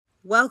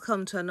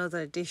Welcome to another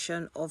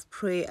edition of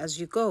Pray As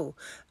You Go,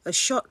 a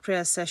short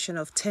prayer session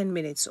of 10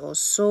 minutes or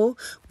so,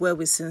 where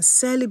we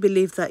sincerely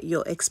believe that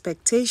your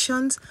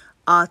expectations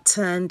are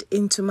turned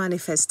into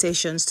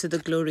manifestations to the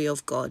glory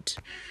of God.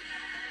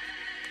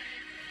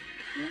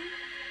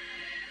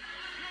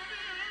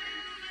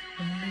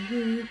 Only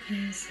you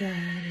can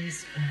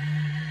satisfy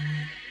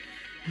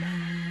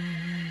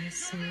my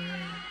soul.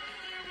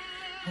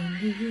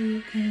 Only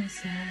you can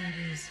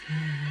satisfy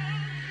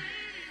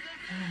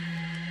my heart.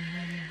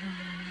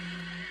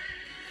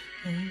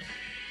 And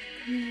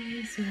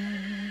Jesus,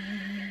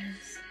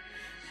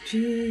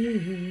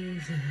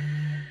 Jesus.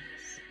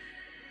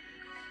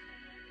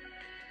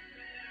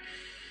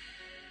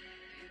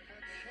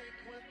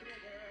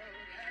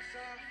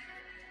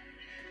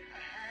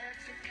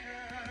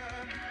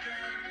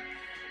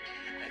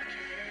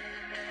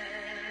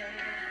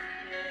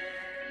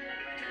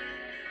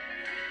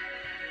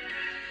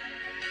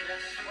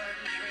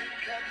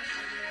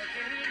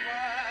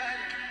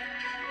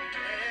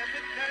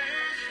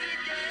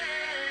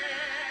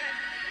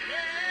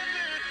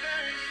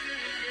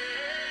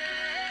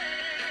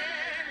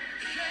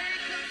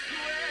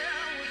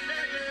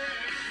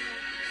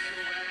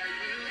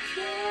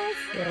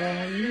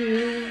 From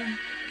you,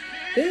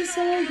 this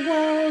old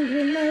world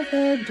will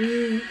never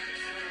do.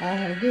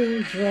 I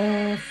will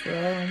draw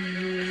from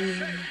you.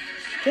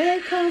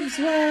 Jacob's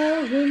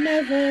well will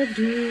never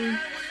do.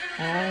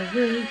 I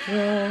will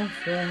draw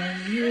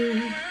from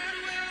you.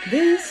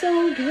 This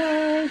old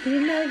world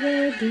will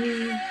never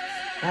do.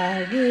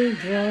 I will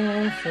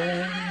draw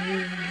from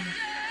you.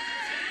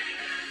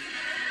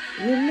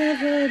 Will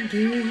never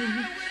do.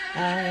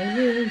 I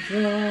will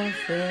draw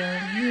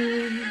from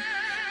you.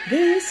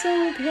 This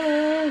old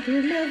world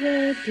will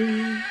never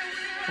do.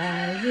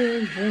 I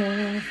will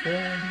draw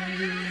from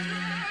you.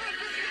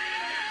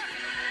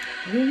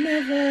 Will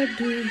never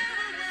do.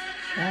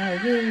 I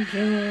will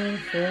draw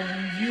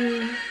from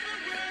you.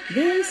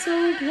 This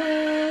old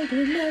world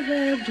will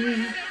never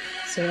do.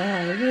 So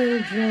I will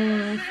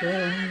draw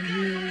from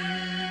you.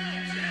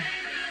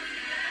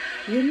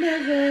 Will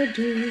never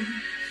do.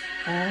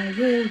 I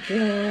will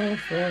draw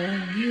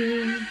from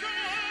you.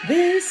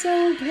 This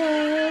old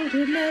world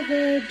will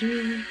never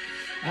do.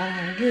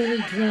 I will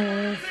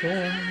draw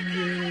from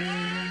you.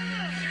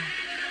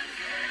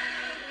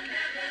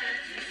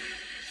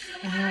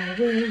 I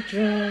will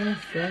draw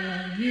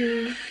from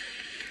you.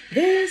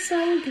 This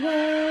old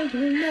world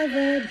will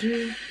never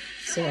do.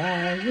 So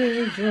I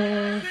will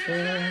draw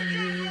from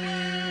you.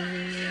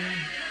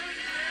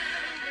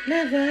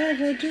 Never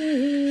ever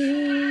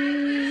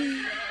do.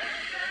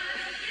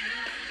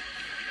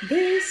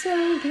 This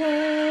old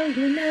world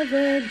will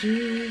never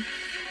do.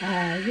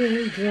 I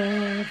will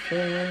draw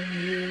from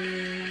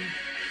you.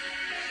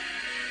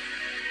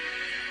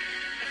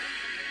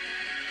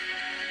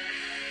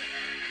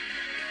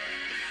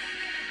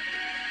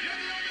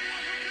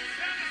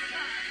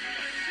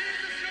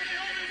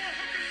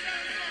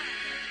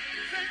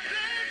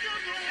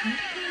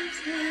 This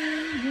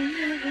world will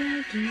never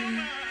do.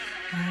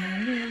 I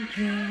will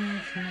draw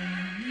from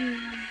you.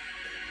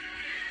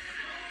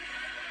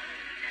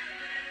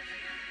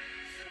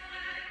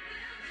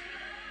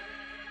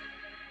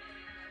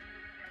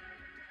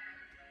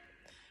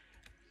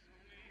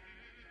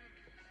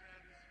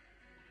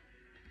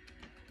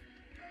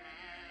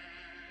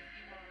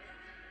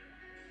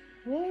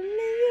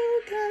 Only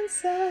you can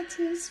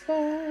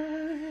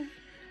satisfy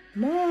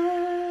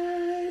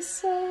my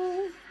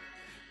soul.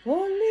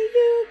 Only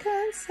you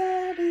can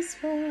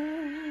satisfy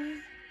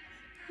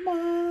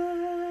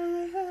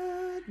my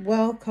heart.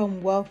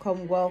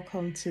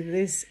 Welcome to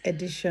this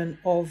edition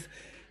of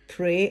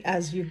Pray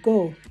As You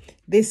Go.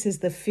 This is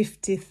the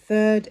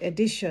 53rd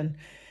edition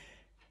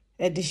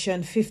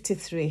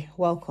 53.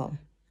 Welcome.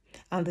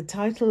 And the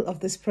title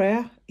of this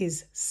prayer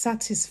is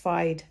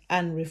Satisfied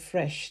and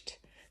Refreshed.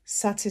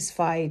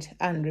 Satisfied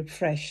and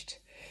refreshed.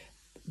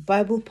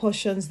 Bible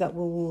portions that we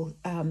will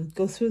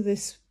go through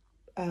this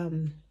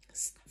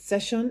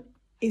session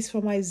is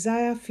from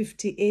Isaiah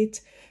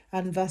 58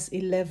 and verse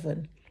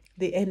 11,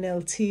 the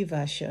NLT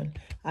version.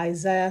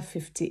 Isaiah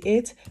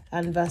 58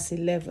 and verse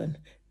 11,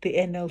 the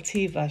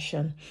NLT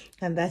version.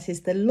 And that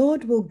is, the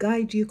Lord will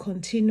guide you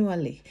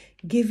continually,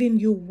 giving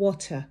you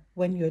water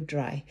when you're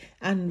dry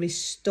and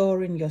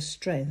restoring your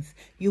strength.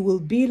 You will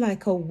be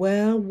like a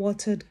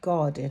well-watered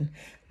garden,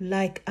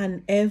 like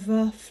an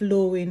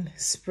ever-flowing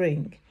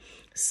spring.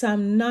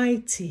 Psalm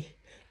 90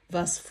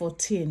 verse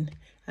 14,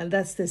 and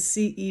that's the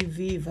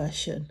CEV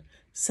version.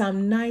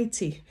 Psalm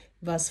 90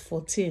 verse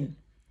 14.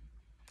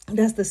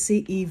 That's the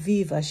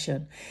CEV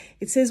version.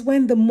 It says,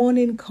 when the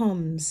morning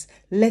comes,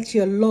 let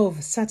your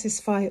love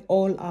satisfy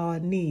all our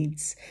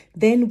needs.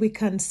 Then we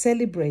can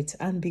celebrate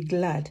and be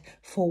glad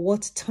for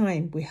what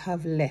time we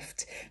have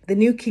left. The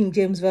New King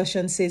James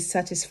Version says,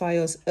 satisfy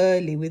us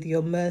early with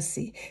your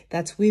mercy,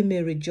 that we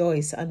may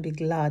rejoice and be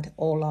glad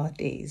all our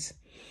days.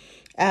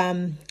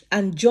 And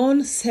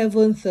John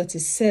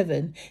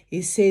 7:37,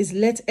 it says,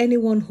 let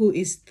anyone who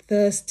is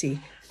thirsty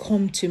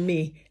come to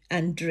me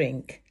and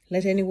drink.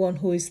 Let anyone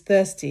who is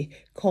thirsty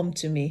come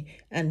to me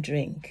and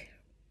drink.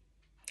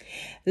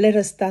 Let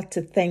us start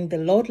to thank the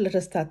Lord. Let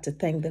us start to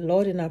thank the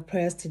Lord in our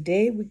prayers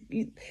today.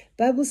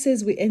 Bible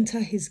says we enter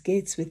his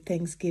gates with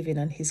thanksgiving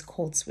and his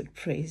courts with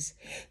praise.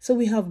 So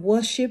we have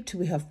worshipped,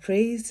 we have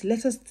praised.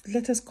 Let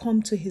us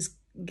come to his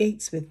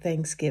gates with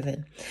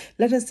thanksgiving.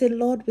 Let us say,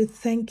 Lord, we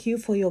thank you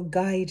for your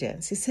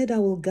guidance. He said, I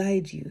will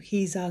guide you.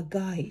 He is our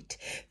guide.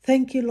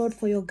 Thank you, Lord,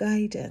 for your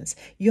guidance.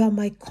 You are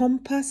my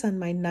compass and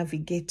my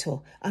navigator,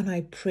 and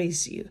I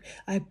praise you.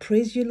 I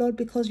praise you, Lord,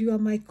 because you are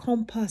my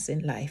compass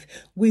in life.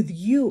 With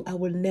you, I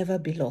will never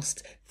be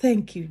lost.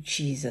 Thank you,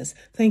 Jesus.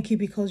 Thank you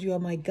because you are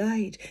my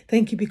guide.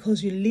 Thank you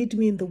because you lead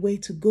me in the way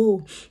to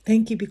go.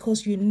 Thank you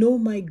because you know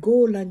my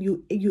goal and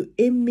you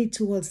aim me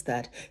towards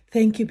that.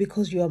 Thank you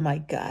because you are my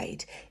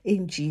guide.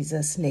 In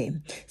Jesus'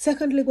 name.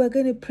 Secondly, we're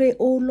going to pray,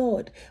 oh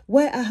Lord,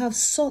 where I have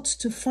sought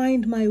to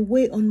find my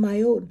way on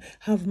my own,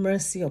 have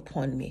mercy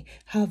upon me.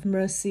 Have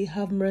mercy,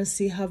 have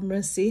mercy, have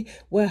mercy.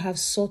 Where I have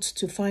sought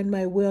to find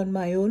my way on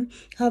my own,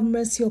 have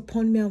mercy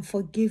upon me and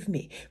forgive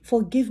me.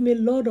 Forgive me,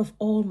 Lord, of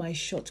all my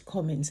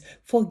shortcomings.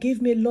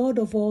 Forgive me, Lord,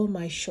 of all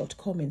my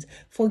shortcomings.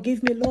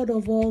 Forgive me, Lord,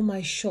 of all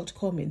my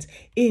shortcomings.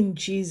 In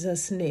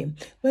Jesus' name.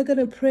 We're going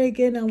to pray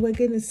again and we're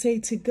going to say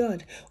to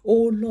God,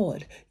 oh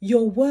Lord,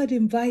 your word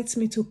invites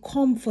me to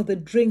come for the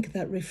drink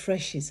that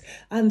refreshes.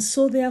 And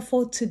so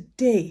therefore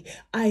today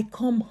I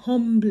come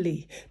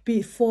humbly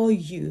before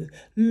you.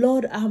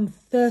 Lord, I'm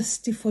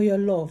thirsty for your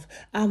love.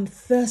 I'm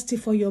thirsty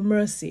for your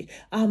mercy.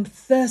 I'm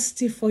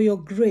thirsty for your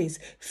grace.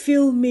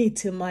 Fill me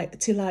till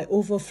I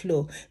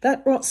overflow.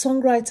 That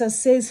songwriter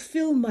says,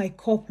 fill my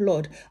cup,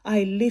 Lord.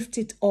 I lift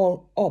it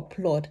all up,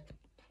 Lord.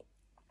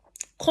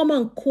 Come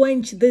and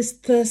quench this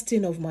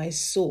thirsting of my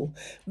soul.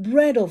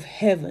 Bread of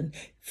heaven,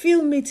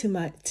 fill me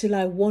till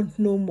I want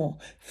no more.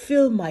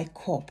 Fill my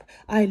cup.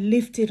 I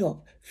lift it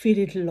up. Fill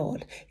it,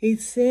 Lord.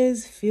 It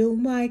says, fill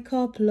my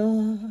cup,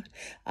 Lord.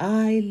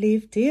 I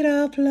lift it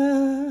up,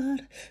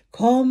 Lord.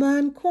 Come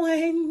and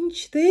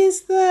quench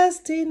this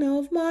thirsting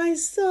of my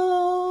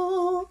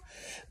soul.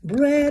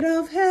 Bread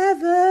of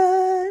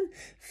heaven,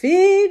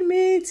 feed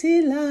me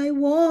till I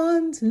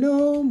want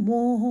no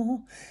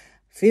more.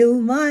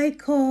 Fill my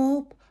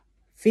cup,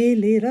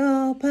 fill it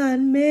up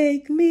and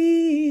make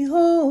me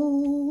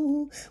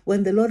whole.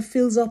 When the Lord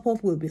fills up,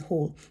 we'll be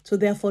whole. So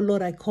therefore,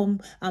 Lord, I come.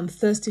 I'm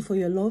thirsty for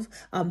your love.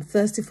 I'm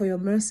thirsty for your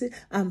mercy.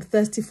 I'm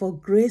thirsty for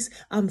grace.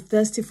 I'm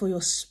thirsty for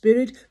your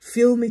spirit.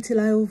 Fill me till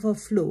I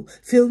overflow.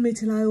 Fill me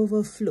till I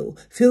overflow.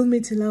 Fill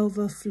me till I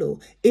overflow.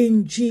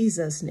 In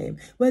Jesus' name.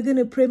 We're going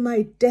to pray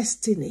my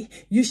destiny.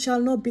 You shall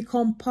not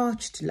become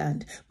parched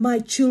land. My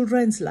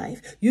children's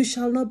life. You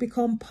shall not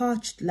become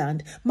parched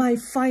land. My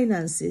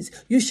finances.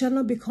 You shall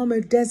not become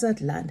a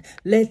desert land.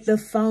 Let the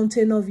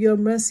fountain of your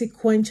mercy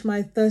quench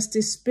my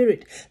thirsty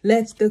spirit.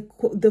 Let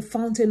the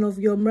fountain of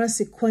your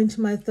mercy quench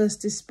my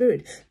thirsty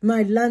spirit.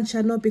 My land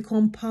shall not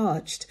become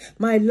parched.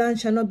 My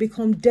land shall not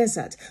become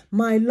desert.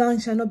 My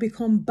land shall not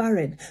become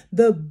barren.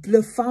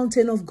 The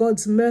fountain of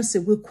God's mercy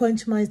will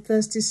quench my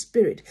thirsty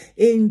spirit.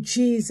 In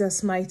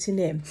Jesus' mighty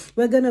name.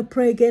 We're going to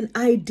pray again.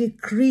 I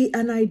decree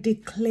and I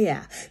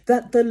declare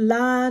that the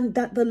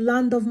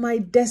land of my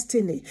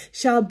destiny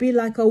shall be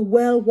like a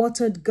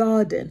well-watered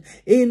garden.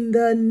 In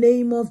the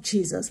name of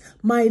Jesus,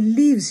 my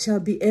leaves shall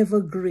be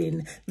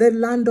evergreen. The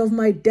land of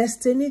my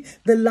destiny,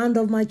 the land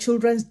of my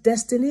children's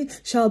destiny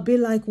shall be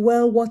like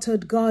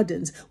well-watered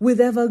gardens with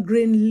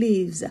evergreen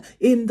leaves.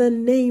 In the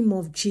name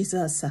of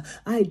Jesus,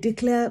 I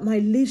declare my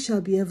leaves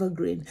shall be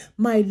evergreen.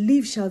 My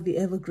leaves shall be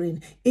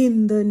evergreen.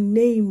 In the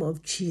name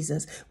of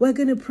Jesus. We're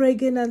going to pray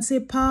again and say,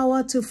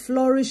 power to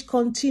flourish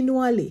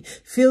continually.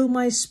 Fill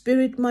my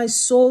spirit, my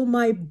soul,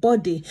 my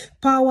body.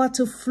 Power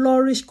to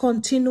flourish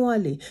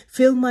continually.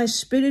 Fill my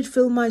spirit,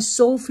 fill my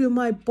soul, fill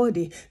my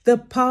body. The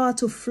power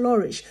to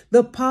flourish,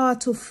 the power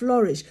to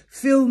flourish.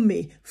 Fill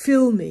me,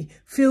 fill me,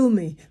 fill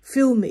me,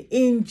 fill me.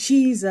 In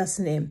Jesus'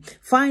 name.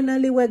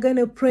 Finally, we're going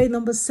to pray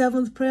number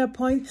 7th prayer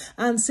point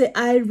and say,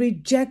 I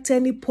reject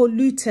any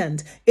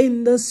pollutant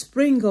in the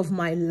spring of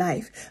my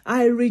life.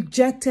 I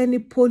reject any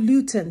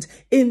pollutant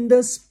in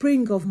the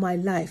spring of my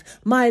life.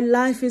 My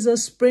life is a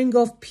spring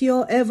of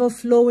pure,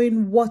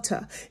 ever-flowing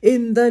water.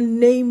 In the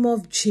name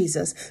of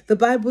Jesus. The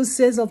Bible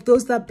says of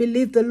those that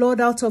believe the Lord,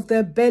 out of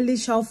their belly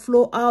shall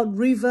flow out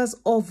rivers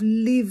of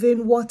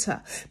living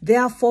water.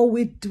 Therefore,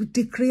 we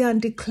decree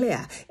and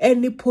declare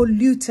any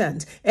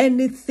pollutant,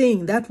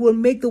 anything that will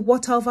make the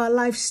water of our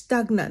life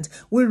stagnant,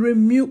 we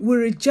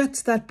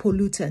reject that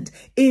pollutant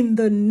in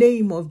the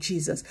name of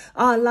Jesus.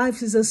 Our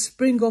life is a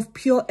spring of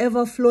pure,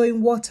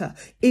 ever-flowing water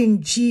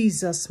in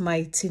Jesus'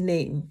 mighty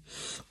name.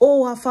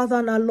 Oh, our Father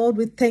and our Lord,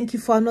 we thank you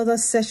for another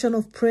session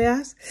of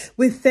prayers.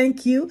 We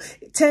thank you.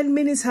 10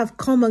 minutes have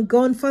come and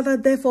gone. Father,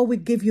 therefore we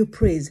give you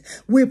praise.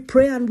 We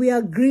pray and we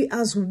agree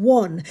as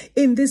one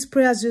in this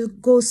Pray As You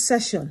Go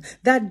session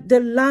that the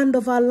land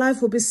of our life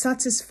life will be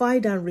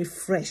satisfied and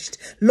refreshed.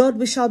 Lord,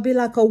 we shall be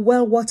like a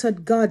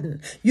well-watered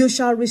garden. You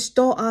shall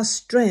restore our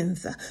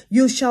strength.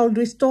 You shall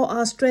restore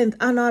our strength,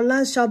 and our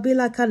lives shall be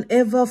like an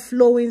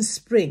ever-flowing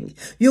spring.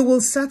 You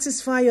will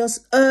satisfy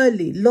us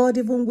early, Lord,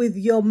 even with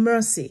your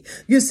mercy.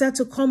 You said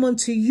to come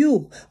unto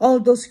you, all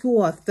those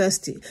who are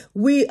thirsty.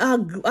 We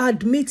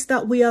admit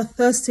that we are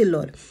thirsty,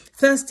 Lord.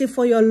 Thirsty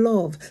for your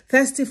love,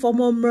 thirsty for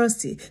more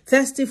mercy,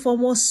 thirsty for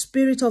more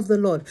spirit of the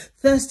Lord,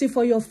 thirsty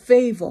for your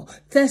favor,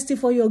 thirsty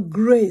for your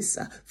grace.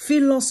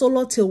 Fill us, O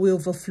Lord, till we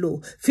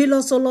overflow. Fill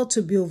us, O Lord,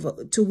 to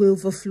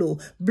overflow.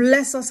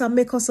 Bless us and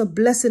make us a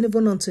blessing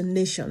even unto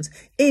nations.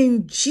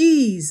 In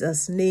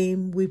Jesus'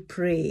 name we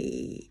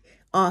pray.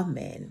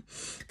 Amen.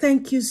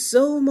 Thank you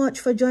so much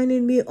for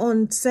joining me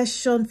on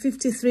session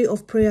 53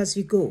 of Pray As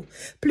You Go.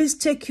 Please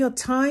take your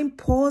time,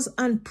 pause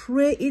and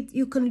pray it.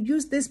 You can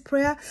use this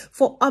prayer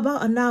for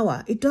about an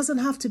hour. It doesn't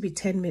have to be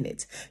 10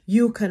 minutes.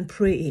 You can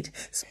pray it.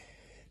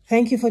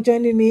 Thank you for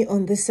joining me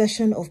on this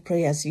session of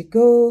Pray As You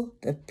Go.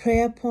 The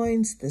prayer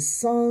points, the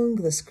song,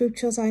 the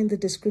scriptures are in the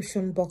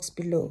description box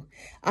below.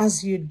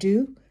 As you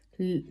do,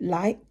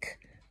 like,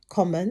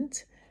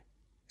 comment,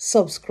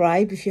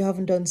 subscribe if you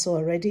haven't done so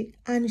already,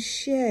 and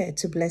share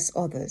to bless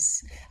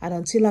others. And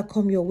until I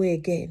come your way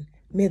again,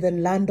 may the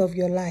land of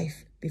your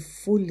life be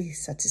fully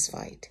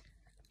satisfied.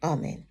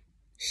 Amen.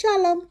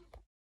 Shalom.